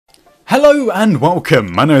Hello and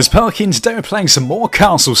welcome, my name is Parky and today we're playing some more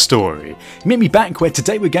Castle Story. Meet me back where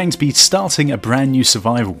today we're going to be starting a brand new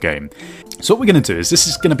survival game. So what we're going to do is, this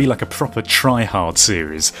is going to be like a proper try-hard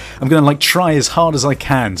series. I'm going to try as hard as I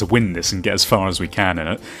can to win this and get as far as we can in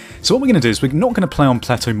it. So what we're going to do is, we're not going to play on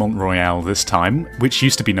Plateau Mont Royal this time, which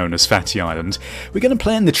used to be known as Fatty Island. We're going to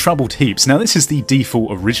play in the Troubled Heaps. Now this is the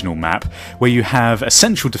default original map, where you have a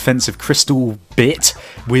central defensive crystal bit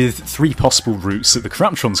with 3 possible routes that the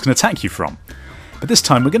Corruptrons can attack you from. But this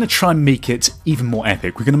time we're going to try and make it even more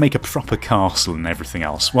epic. We're going to make a proper castle and everything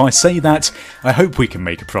else. While I say that, I hope we can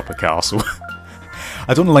make a proper castle.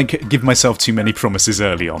 I don't want to give myself too many promises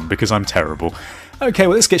early on, because I'm terrible. Okay,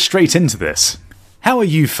 well let's get straight into this. How are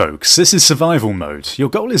you folks? This is survival mode. Your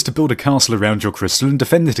goal is to build a castle around your crystal and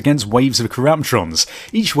defend it against waves of Corruptrons.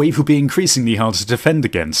 Each wave will be increasingly hard to defend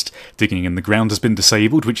against. Digging in the ground has been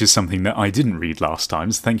disabled, which is something that I didn't read last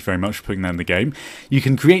time, so thank you very much for putting that in the game. You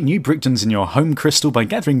can create new brickdons in your home crystal by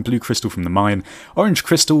gathering blue crystal from the mine. Orange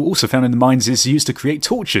crystal, also found in the mines, is used to create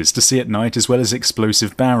torches to see at night, as well as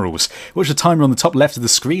explosive barrels. Watch the timer on the top left of the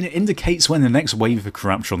screen. It indicates when the next wave of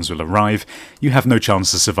Corruptrons will arrive. You have no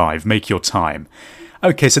chance to survive. Make your time.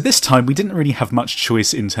 Okay, so this time we didn't really have much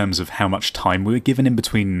choice in terms of how much time we were given in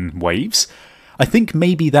between waves. I think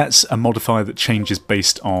maybe that's a modifier that changes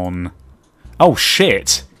based on... Oh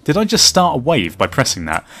shit! Did I just start a wave by pressing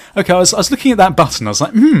that? Okay, I was looking at that button, I was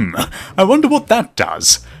like, I wonder what that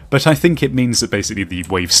does. But I think it means that basically the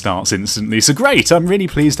wave starts instantly, so great! I'm really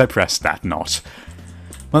pleased I pressed that not.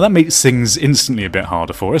 Well, that makes things instantly a bit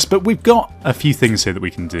harder for us, but we've got a few things here that we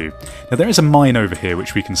can do. Now, there is a mine over here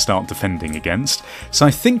which we can start defending against, so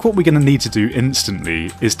I think what we're going to need to do instantly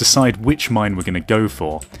is decide which mine we're going to go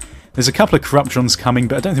for. There's a couple of Corruptrons coming,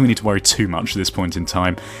 but I don't think we need to worry too much at this point in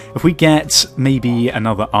time. If we get maybe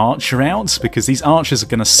another archer out, because these archers are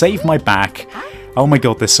going to save my back. Oh my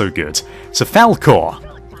god, they're so good. So Falcor!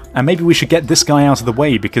 And maybe we should get this guy out of the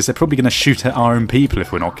way, because they're probably going to shoot at our own people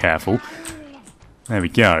if we're not careful. There we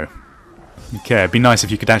go. Okay, it'd be nice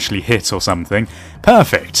if you could actually hit or something.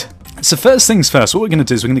 Perfect. So first things first, what we're going to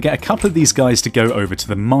do is we're going to get a couple of these guys to go over to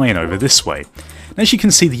the mine over this way. And as you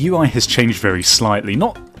can see, the UI has changed very slightly.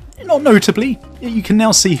 Not notably. You can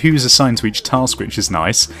now see who's assigned to each task, which is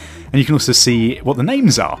nice. And you can also see what the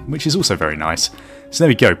names are, which is also very nice. So there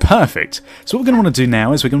we go, perfect. So what we're going to want to do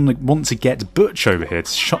now is we're going to want to get Butch over here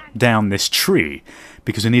to chop down this tree,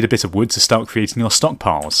 because we need a bit of wood to start creating our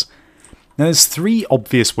stockpiles. Now there's 3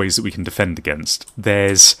 obvious ways that we can defend against.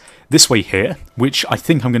 There's this way here, which I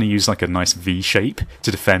think I'm going to use like a nice V shape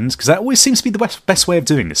to defend, because that always seems to be the best way of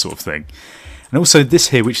doing this sort of thing. And also this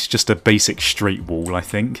here, which is just a basic straight wall, I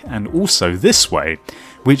think. And also this way,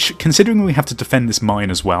 which, considering we have to defend this mine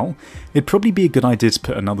as well, it'd probably be a good idea to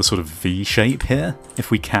put another sort of V shape here, if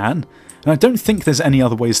we can. And I don't think there's any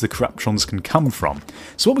other ways the Corruptrons can come from.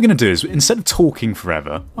 So what we're going to do is, instead of talking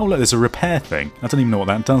forever... Oh look, there's a repair thing. I don't even know what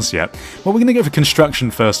that does yet. Well, we're going to go for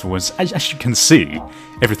construction first of all. As you can see,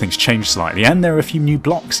 everything's changed slightly, and there are a few new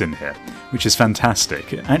blocks in here, which is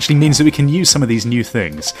fantastic. It actually means that we can use some of these new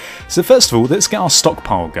things. So first of all, let's get our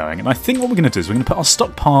stockpile going. And I think what we're going to do is we're going to put our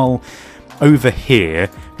stockpile over here.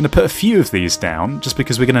 I'm going to put a few of these down, just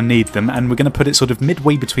because we're going to need them, and we're going to put it sort of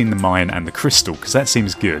midway between the mine and the crystal, because that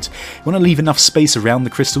seems good. We want to leave enough space around the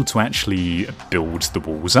crystal to actually build the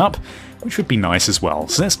walls up, which would be nice as well.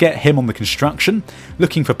 So let's get him on the construction.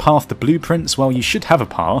 Looking for path to blueprints. Well, you should have a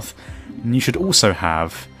path, and you should also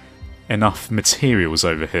have enough materials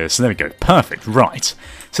over here. So there we go, perfect, right.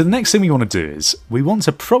 So the next thing we want to do is, we want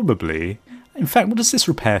to probably... In fact, what does this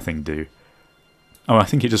repair thing do? Oh, I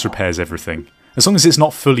think it just repairs everything. As long as it's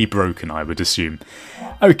not fully broken, I would assume.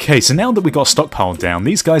 Okay, so now that we've got stockpile down,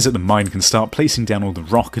 these guys at the mine can start placing down all the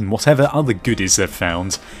rock and whatever other goodies they've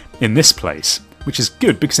found in this place. Which is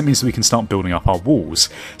good, because it means that we can start building up our walls.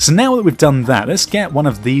 So now that we've done that, let's get one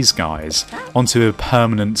of these guys onto a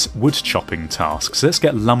permanent wood chopping task. So let's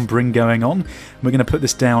get lumbering going on. We're going to put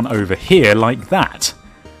this down over here like that.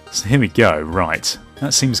 So here we go, right.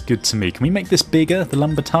 That seems good to me. Can we make this bigger, the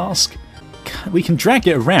lumber task? We can drag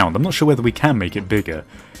it around. I'm not sure whether we can make it bigger.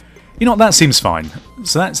 You know what, that seems fine.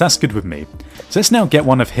 So that's good with me. So let's now get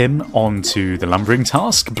one of him onto the lumbering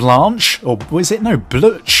task. Blanche, or was it? No,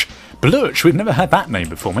 Blutch. Blutch, we've never heard that name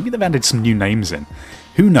before. Maybe they've added some new names in.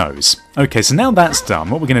 Who knows? Okay, so now that's done,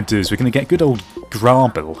 what we're going to do is we're going to get good old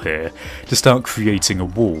Grabil here to start creating a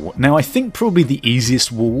wall. Now, I think probably the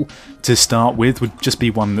easiest wall to start with would just be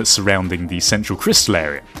one that's surrounding the central crystal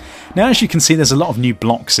area. Now, as you can see, there's a lot of new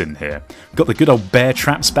blocks in here. We've got the good old bear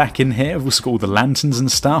traps back in here. We've also got all the lanterns and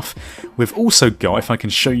stuff. We've also got, if I can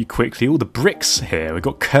show you quickly, all the bricks here. We've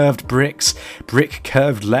got curved bricks, brick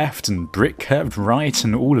curved left and brick curved right,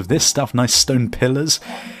 and all of this stuff, nice stone pillars.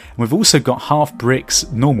 And we've also got half bricks,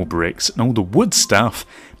 normal bricks, and all the wood stuff,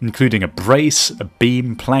 including a brace, a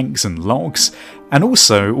beam, planks and logs, and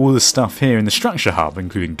also all the stuff here in the structure hub,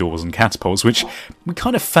 including doors and catapults, which we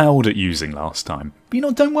kind of failed at using last time. But you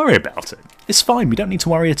know, don't worry about it. It's fine, we don't need to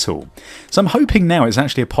worry at all. So I'm hoping now it's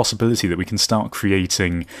actually a possibility that we can start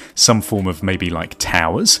creating some form of maybe like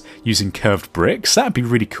towers using curved bricks. That'd be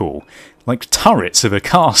really cool. Like turrets of a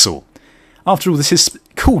castle. After all, this is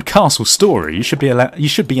called Castle Story. You should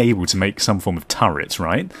be able to make some form of turret,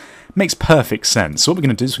 right? Makes perfect sense. So what we're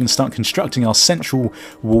going to do is we're going to start constructing our central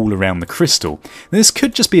wall around the crystal. Now, this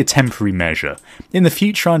could just be a temporary measure. In the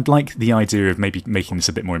future, I'd like the idea of maybe making this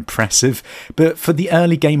a bit more impressive, but for the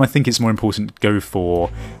early game, I think it's more important to go for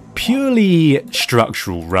purely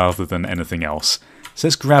structural rather than anything else. So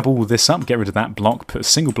let's grab all this up, get rid of that block, put a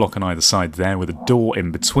single block on either side there with a door in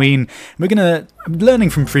between. We're going to,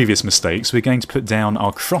 learning from previous mistakes, we're going to put down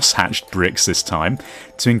our cross-hatched bricks this time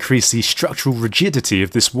to increase the structural rigidity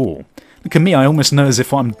of this wall. Look at me, I almost know as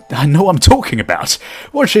if I know what I'm talking about.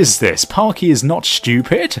 What is this? Parky is not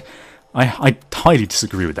stupid? I highly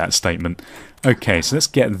disagree with that statement. Okay, so let's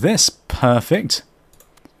get this. Perfect.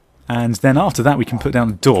 And then after that we can put down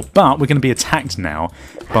a door, but we're going to be attacked now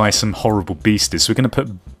by some horrible beasties. So we're going to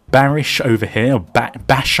put Barish over here, or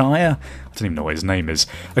Bashire? I don't even know what his name is.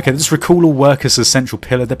 Okay, let's recall all workers as central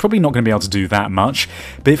pillar. They're probably not going to be able to do that much,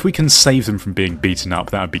 but if we can save them from being beaten up,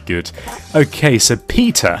 that would be good. Okay, so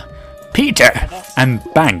Peter, and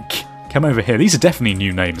Bank, come over here. These are definitely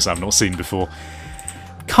new names I've not seen before.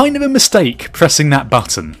 Kind of a mistake pressing that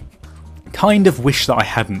button. Kind of wish that I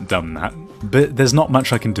hadn't done that. But there's not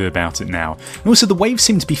much I can do about it now. And also the waves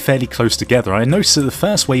seem to be fairly close together. I noticed that the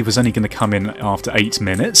first wave was only going to come in after 8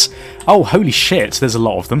 minutes. Oh, holy shit, there's a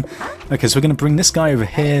lot of them. Okay, so we're going to bring this guy over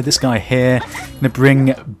here, this guy here. Going to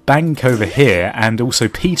bring Bank over here, and also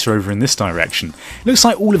Peter over in this direction. It looks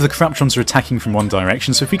like all of the Corruptrons are attacking from one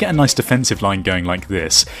direction, so if we get a nice defensive line going like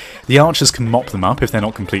this, the archers can mop them up if they're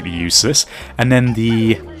not completely useless, and then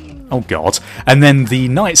the... oh god. And then the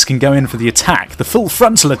knights can go in for the attack. The full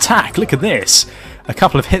frontal attack. Look at this. A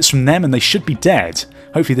couple of hits from them and they should be dead.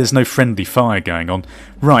 Hopefully there's no friendly fire going on.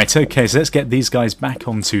 Right, okay, so let's get these guys back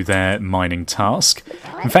onto their mining task.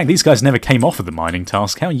 In fact, these guys never came off of the mining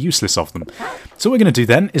task. How useless of them. So what we're going to do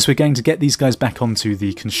then is we're going to get these guys back onto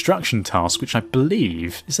the construction task, which I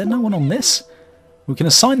believe... is there no one on this? We can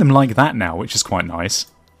assign them like that now, which is quite nice.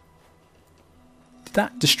 Did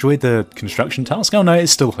that destroy the construction task? Oh no,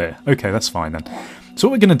 it's still here. Okay, that's fine then. So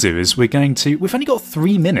what we're going to do is we're going to... we've only got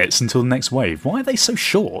 3 minutes until the next wave. Why are they so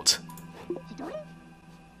short?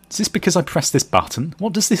 Is this because I pressed this button?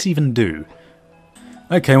 What does this even do?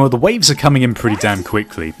 Okay, well the waves are coming in pretty damn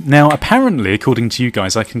quickly. Now apparently, according to you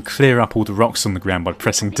guys, I can clear up all the rocks on the ground by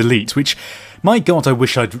pressing delete, which... my god, I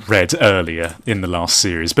wish I'd read earlier in the last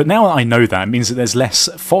series, but now I know that, it means that there's less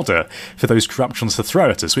fodder for those Corruptrons to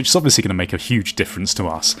throw at us, which is obviously going to make a huge difference to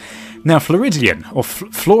us. Now, Floridian, or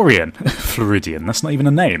Florian, Floridian, that's not even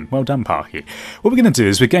a name, well done Parky. What we're going to do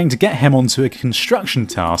is we're going to get him onto a construction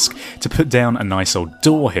task to put down a nice old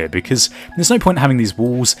door here, because there's no point having these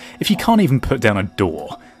walls if you can't even put down a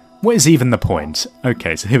door. What is even the point?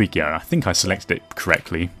 Okay, so here we go. I think I selected it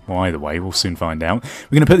correctly. Well, either way, we'll soon find out.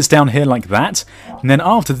 We're going to put this down here like that. And then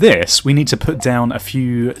after this, we need to put down a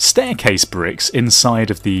few staircase bricks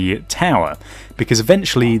inside of the tower. Because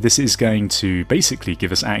eventually this is going to basically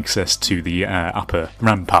give us access to the upper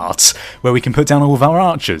ramparts, where we can put down all of our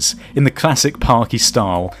archers. In the classic Parky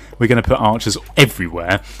style, we're going to put archers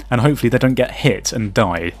everywhere, and hopefully they don't get hit and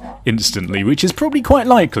die instantly, which is probably quite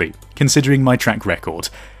likely, considering my track record.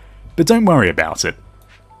 But don't worry about it.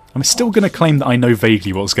 I'm still going to claim that I know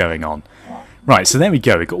vaguely what's going on. Right, so there we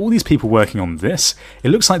go. We've got all these people working on this. It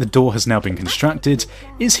looks like the door has now been constructed.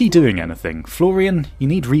 Is he doing anything? Florian, you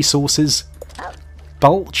need resources.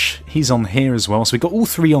 Bulch, he's on here as well. So we've got all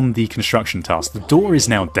 3 on the construction task. The door is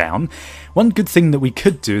now down. One good thing that we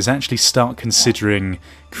could do is actually start considering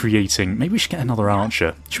creating... maybe we should get another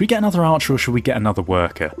archer. Should we get another archer or should we get another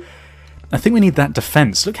worker? I think we need that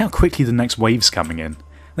defense. Look how quickly the next wave's coming in.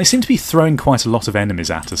 They seem to be throwing quite a lot of enemies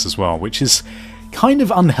at us as well, which is kind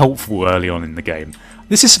of unhelpful early on in the game.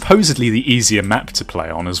 This is supposedly the easier map to play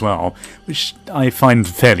on as well, which I find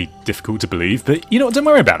fairly difficult to believe, but you know what, don't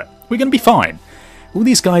worry about it. We're going to be fine. All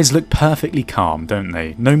these guys look perfectly calm, don't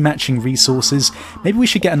they? No matching resources. Maybe we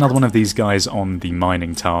should get another one of these guys on the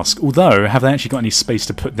mining task, although have they actually got any space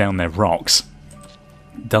to put down their rocks?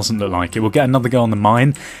 Doesn't look like it. We'll get another go on the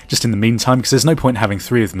mine just in the meantime, because there's no point having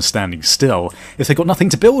 3 of them standing still if they've got nothing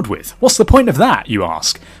to build with. What's the point of that, you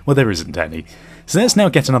ask? Well, there isn't any. So let's now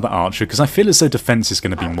get another archer, because I feel as though defence is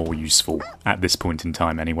going to be more useful at this point in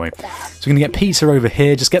time anyway. So we're going to get Peter over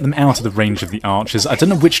here, just get them out of the range of the archers. I don't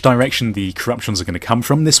know which direction the corruptions are going to come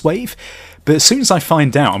from this wave, but as soon as I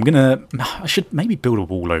find out, I should maybe build a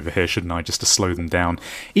wall over here, shouldn't I, just to slow them down.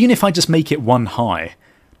 Even if I just make it 1 high,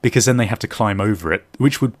 because then they have to climb over it,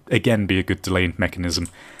 which would, again, be a good delay mechanism.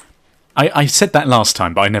 I said that last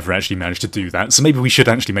time, but I never actually managed to do that, so maybe we should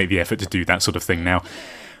actually make the effort to do that sort of thing now.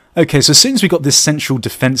 Okay, so as soon as we've got this central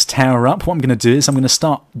defence tower up, what I'm going to do is I'm going to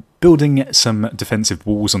start building some defensive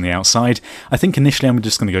walls on the outside. I think initially I'm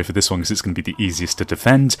just going to go for this one because it's going to be the easiest to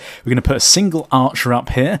defend. We're going to put a single archer up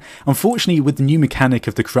here. Unfortunately, with the new mechanic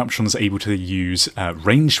of the corruptions able to use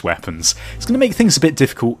ranged weapons, it's going to make things a bit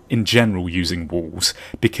difficult in general using walls,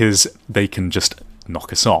 because they can just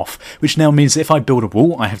knock us off, which now means that if I build a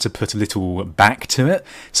wall, I have to put a little back to it,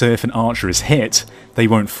 so if an archer is hit, they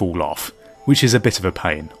won't fall off, which is a bit of a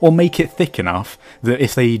pain. Or make it thick enough that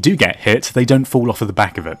if they do get hit, they don't fall off of the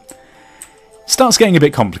back of it. Starts getting a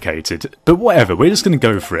bit complicated, but whatever, we're just going to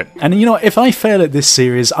go for it. And you know what, if I fail at this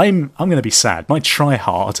series, I'm going to be sad. My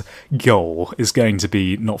try-hard goal is going to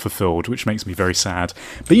be not fulfilled, which makes me very sad.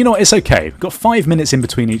 But you know what, it's okay. We've got 5 minutes in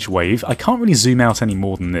between each wave. I can't really zoom out any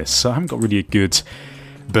more than this, so I haven't got really a good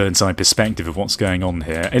bird's eye perspective of what's going on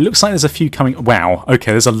here. It looks like there's a few coming. Wow,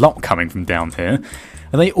 okay, there's a lot coming from down here.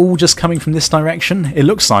 Are they all just coming from this direction? It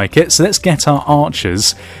looks like it, so let's get our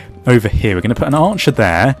archers over here. We're going to put an archer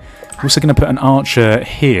there. We're also going to put an archer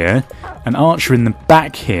here, an archer in the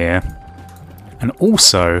back here, and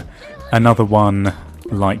also another one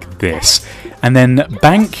like this. And then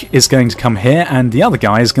Bank is going to come here, and the other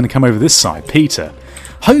guy is going to come over this side, Peter.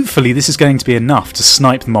 Hopefully this is going to be enough to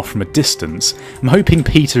snipe them off from a distance. I'm hoping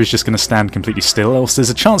Peter is just going to stand completely still, else there's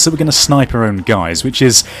a chance that we're going to snipe our own guys, which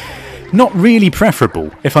is not really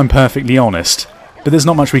preferable, if I'm perfectly honest. But there's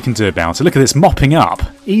not much we can do about it. Look at this, mopping up.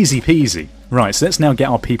 Easy peasy. Right, so let's now get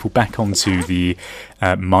our people back onto the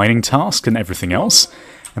mining task and everything else.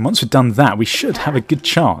 And once we've done that, we should have a good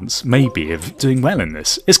chance, maybe, of doing well in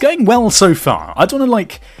this. It's going well so far. I don't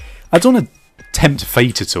want to tempt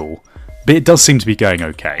fate at all, but it does seem to be going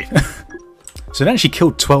okay. So they've actually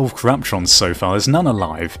killed 12 corruptrons so far. There's none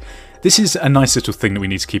alive. This is a nice little thing that we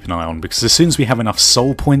need to keep an eye on, because as soon as we have enough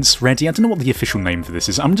soul points ready, I don't know what the official name for this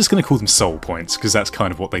is, I'm just going to call them soul points, because that's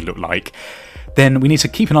kind of what they look like, then we need to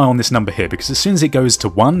keep an eye on this number here, because as soon as it goes to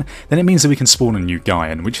 1, then it means that we can spawn a new guy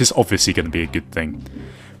in, which is obviously going to be a good thing.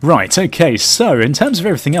 Right, okay, so in terms of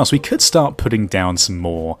everything else, we could start putting down some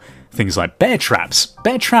more things like bear traps.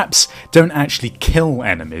 Bear traps don't actually kill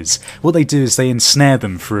enemies. What they do is they ensnare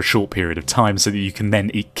them for a short period of time so that you can then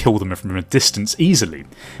kill them from a distance easily,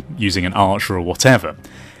 using an archer or whatever.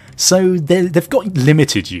 So they've got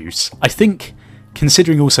limited use. I think,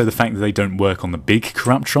 considering also the fact that they don't work on the big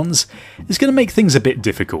corruptrons, it's going to make things a bit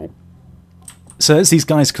difficult. So as these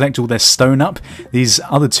guys collect all their stone up, these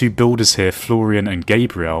other 2 builders here, Florian and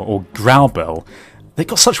Gabriel, or Graubel, they've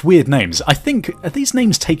got such weird names. I think, are these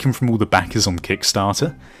names taken from all the backers on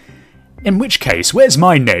Kickstarter? In which case, where's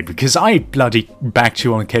my name? Because I bloody backed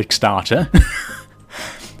you on Kickstarter.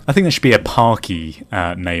 I think there should be a Parky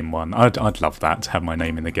name one. I'd love that, to have my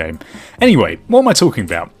name in the game. Anyway, what am I talking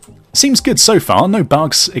about? Seems good so far, no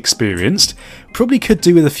bugs experienced. Probably could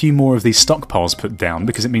do with a few more of these stockpiles put down,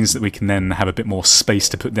 because it means that we can then have a bit more space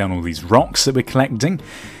to put down all these rocks that we're collecting.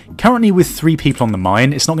 Currently with 3 people on the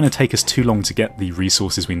mine, it's not going to take us too long to get the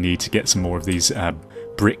resources we need to get some more of these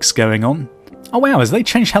bricks going on. Oh wow, has they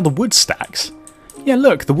changed how the wood stacks? Yeah,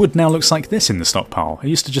 look, the wood now looks like this in the stockpile. It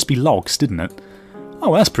used to just be logs, didn't it?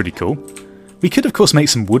 Oh, that's pretty cool. We could, of course, make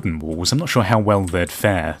some wooden walls. I'm not sure how well they'd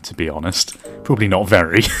fare, to be honest. Probably not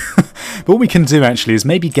very. But what we can do, actually, is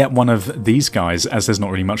maybe get one of these guys, as there's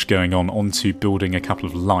not really much going on, onto building a couple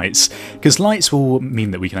of lights. Because lights will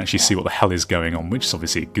mean that we can actually see what the hell is going on, which is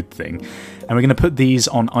obviously a good thing. And we're going to put these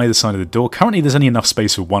on either side of the door. Currently, there's only enough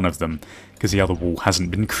space for one of them, because the other wall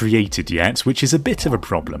hasn't been created yet, which is a bit of a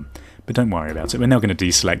problem. But don't worry about it. We're now going to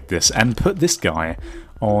deselect this and put this guy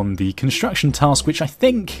on the construction task, which I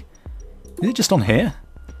think... Is it just on here?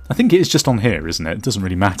 I think it is just on here, isn't it? It doesn't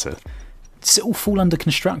really matter. Does it all fall under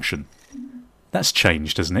construction? That's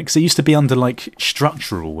changed, doesn't it? Because it used to be under, like,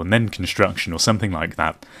 structural and then construction or something like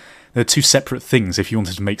that. They're 2 separate things if you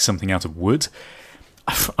wanted to make something out of wood.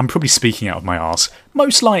 I'm probably speaking out of my arse.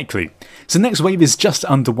 Most likely. So the next wave is just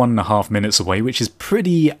under 1.5 minutes away, which is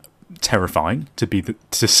pretty terrifying,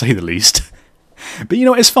 to say the least. But you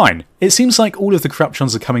know what, it's fine. It seems like all of the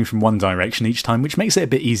corruptions are coming from one direction each time, which makes it a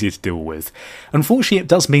bit easier to deal with. Unfortunately, it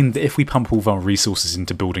does mean that if we pump all of our resources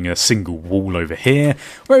into building a single wall over here,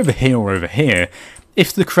 or over here, or over here,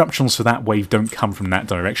 if the corruptions for that wave don't come from that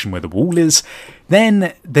direction where the wall is,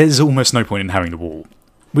 then there's almost no point in having the wall.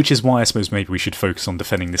 Which is why I suppose maybe we should focus on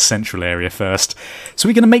defending this central area first. So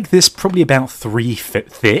we're going to make this probably about 3 feet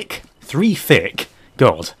thick. 3 thick?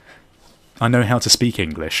 God, I know how to speak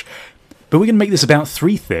English. But we're going to make this about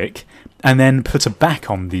 3 thick, and then put a back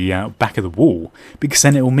on the back of the wall, because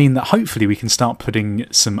then it will mean that hopefully we can start putting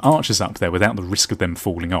some archers up there without the risk of them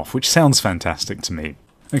falling off, which sounds fantastic to me.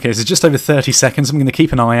 Okay, so just over 30 seconds, I'm going to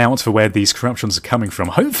keep an eye out for where these corruptions are coming from.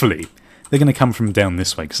 Hopefully they're going to come from down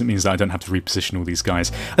this way, because it means that I don't have to reposition all these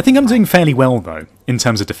guys. I think I'm doing fairly well, though, in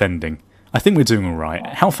terms of defending. I think we're doing alright.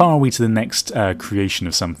 How far are we to the next creation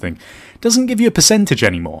of something? Doesn't give you a percentage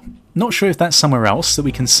anymore. Not sure if that's somewhere else that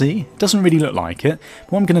we can see. Doesn't really look like it.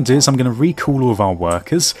 But what I'm going to do is I'm going to recall all of our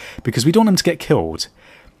workers, because we don't want them to get killed.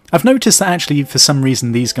 I've noticed that actually, for some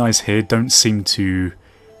reason, these guys here don't seem to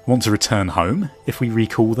want to return home if we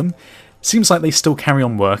recall them. Seems like they still carry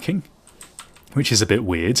on working, which is a bit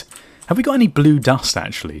weird. Have we got any blue dust,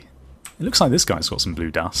 actually? It looks like this guy's got some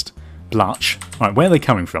blue dust. Blutch. Alright, where are they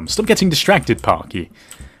coming from? Stop getting distracted, Parky.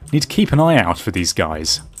 Need to keep an eye out for these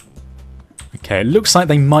guys. Okay, it looks like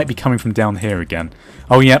they might be coming from down here again.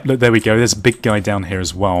 Oh, yep, look, there we go. There's a big guy down here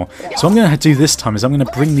as well. So what I'm going to do this time is I'm going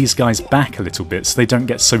to bring these guys back a little bit so they don't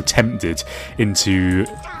get so tempted into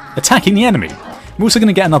attacking the enemy. We're also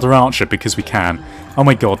going to get another archer because we can. Oh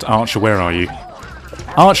my god, Archer, where are you?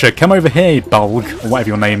 Archer, come over here, Bulg, or whatever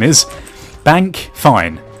your name is. Bank,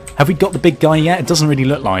 fine. Have we got the big guy yet? It doesn't really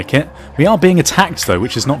look like it. We are being attacked, though,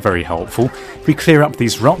 which is not very helpful. If we clear up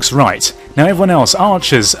these rocks, right. Now everyone else,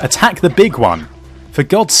 archers, attack the big one. For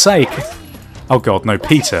God's sake. Oh god, no,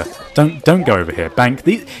 Peter. Don't go over here. Bank.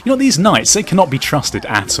 You know, these knights, they cannot be trusted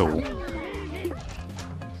at all.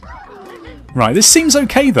 Right, this seems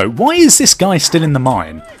okay, though. Why is this guy still in the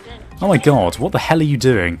mine? Oh my god, what the hell are you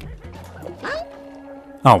doing?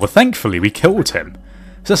 Oh, well, thankfully we killed him.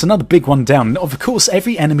 So that's another big one down. And of course,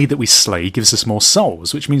 every enemy that we slay gives us more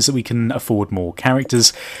souls, which means that we can afford more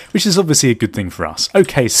characters, which is obviously a good thing for us.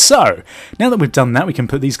 Okay, so now that we've done that, we can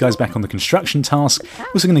put these guys back on the construction task. We're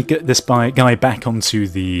also going to get this guy back onto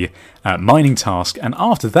the mining task, and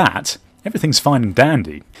after that, everything's fine and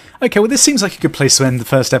dandy. Okay, well, this seems like a good place to end the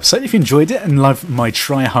first episode. If you enjoyed it and love my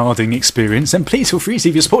try-harding experience, then please feel free to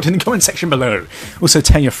leave your support in the comment section below. Also,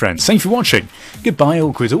 tell your friends. Thank you for watching. Goodbye,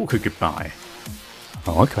 awkward, goodbye.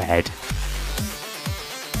 Awkward.